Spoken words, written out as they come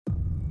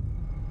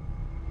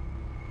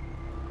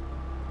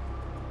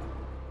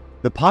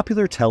The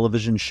popular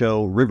television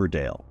show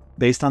Riverdale,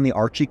 based on the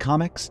Archie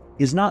comics,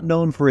 is not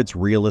known for its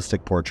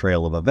realistic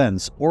portrayal of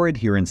events or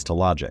adherence to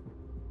logic.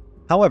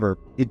 However,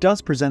 it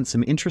does present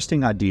some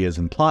interesting ideas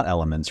and plot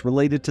elements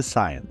related to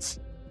science.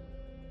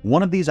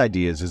 One of these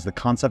ideas is the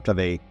concept of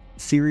a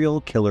serial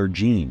killer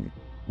gene,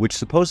 which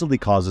supposedly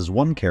causes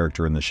one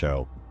character in the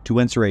show to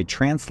enter a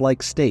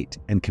trance-like state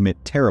and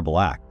commit terrible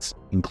acts,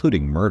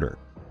 including murder.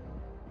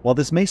 While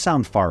this may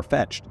sound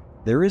far-fetched,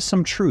 there is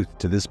some truth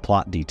to this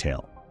plot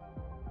detail.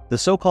 The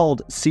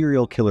so-called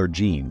serial killer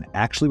gene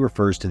actually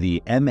refers to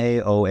the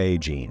MAO-A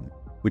gene,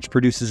 which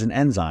produces an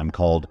enzyme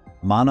called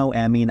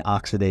monoamine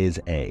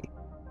oxidase-A.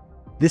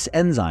 This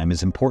enzyme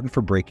is important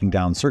for breaking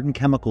down certain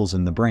chemicals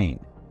in the brain,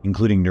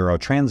 including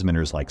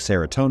neurotransmitters like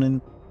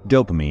serotonin,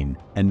 dopamine,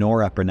 and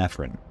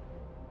norepinephrine.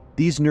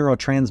 These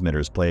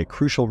neurotransmitters play a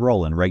crucial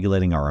role in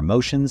regulating our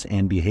emotions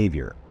and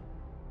behavior.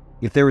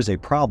 If there is a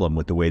problem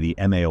with the way the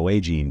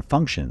MAO-A gene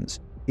functions,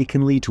 it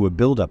can lead to a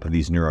buildup of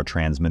these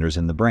neurotransmitters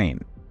in the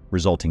brain,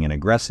 resulting in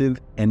aggressive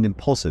and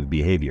impulsive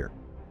behavior.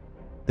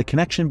 The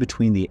connection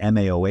between the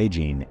MAO-A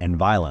gene and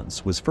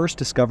violence was first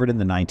discovered in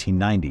the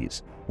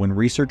 1990s, when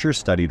researchers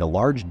studied a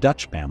large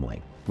Dutch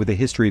family with a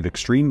history of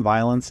extreme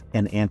violence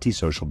and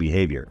antisocial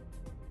behavior.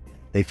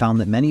 They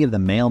found that many of the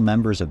male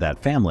members of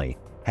that family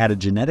had a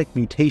genetic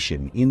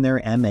mutation in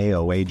their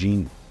MAO-A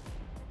gene.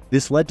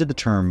 This led to the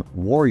term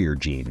warrior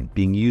gene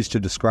being used to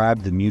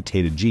describe the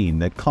mutated gene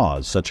that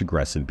caused such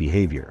aggressive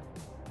behavior.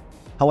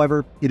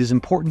 However, it is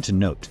important to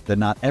note that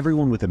not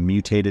everyone with a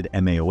mutated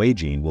MAO-A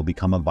gene will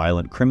become a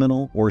violent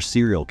criminal or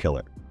serial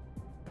killer.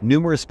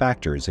 Numerous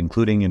factors,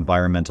 including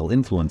environmental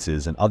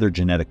influences and other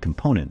genetic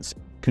components,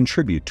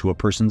 contribute to a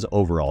person's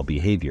overall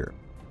behavior.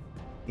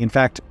 In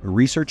fact,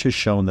 research has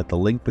shown that the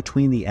link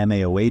between the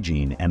MAO-A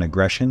gene and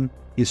aggression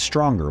is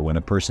stronger when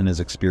a person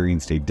has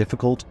experienced a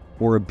difficult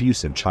or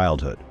abusive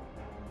childhood.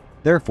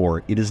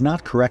 Therefore, it is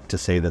not correct to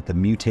say that the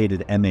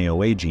mutated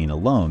MAO-A gene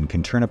alone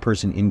can turn a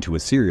person into a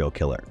serial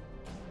killer.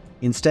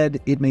 Instead,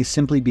 it may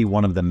simply be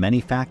one of the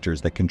many factors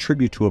that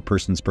contribute to a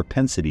person's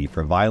propensity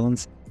for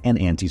violence and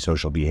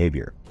antisocial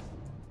behavior.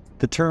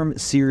 The term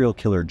serial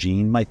killer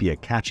gene might be a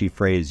catchy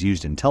phrase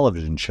used in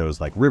television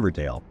shows like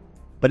Riverdale,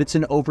 but it's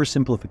an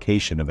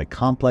oversimplification of a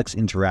complex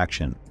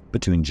interaction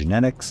between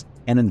genetics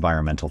and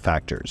environmental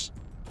factors.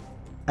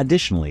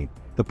 Additionally,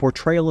 the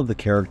portrayal of the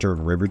character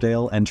in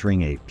Riverdale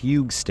entering a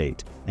fugue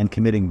state and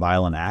committing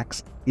violent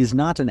acts is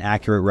not an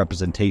accurate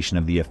representation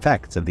of the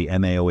effects of the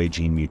MAO-A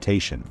gene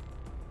mutation.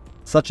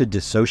 Such a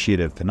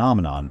dissociative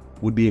phenomenon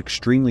would be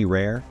extremely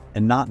rare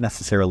and not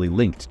necessarily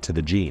linked to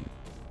the gene.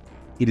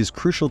 It is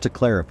crucial to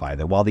clarify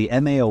that while the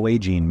MAO-A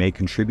gene may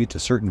contribute to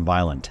certain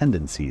violent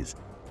tendencies,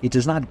 it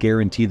does not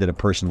guarantee that a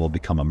person will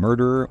become a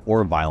murderer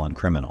or a violent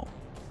criminal.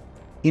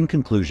 In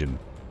conclusion,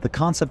 the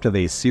concept of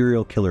a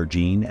serial killer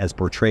gene as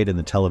portrayed in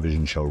the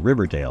television show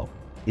Riverdale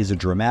is a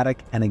dramatic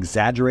and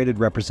exaggerated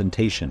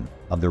representation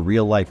of the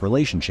real-life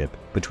relationship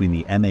between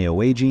the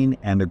MAO-A gene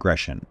and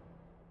aggression.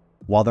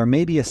 While there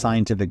may be a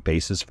scientific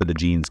basis for the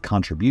gene's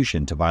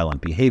contribution to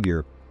violent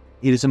behavior,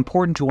 it is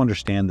important to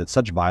understand that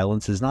such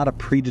violence is not a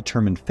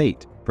predetermined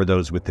fate for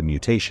those with the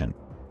mutation.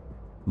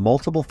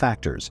 Multiple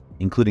factors,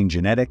 including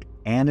genetic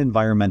and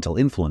environmental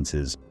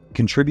influences,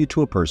 contribute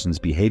to a person's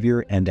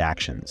behavior and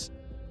actions.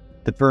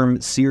 The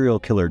term serial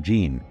killer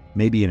gene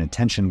may be an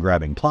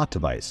attention-grabbing plot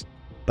device,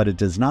 but it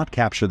does not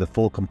capture the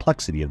full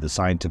complexity of the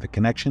scientific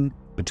connection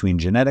between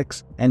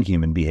genetics and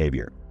human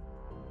behavior.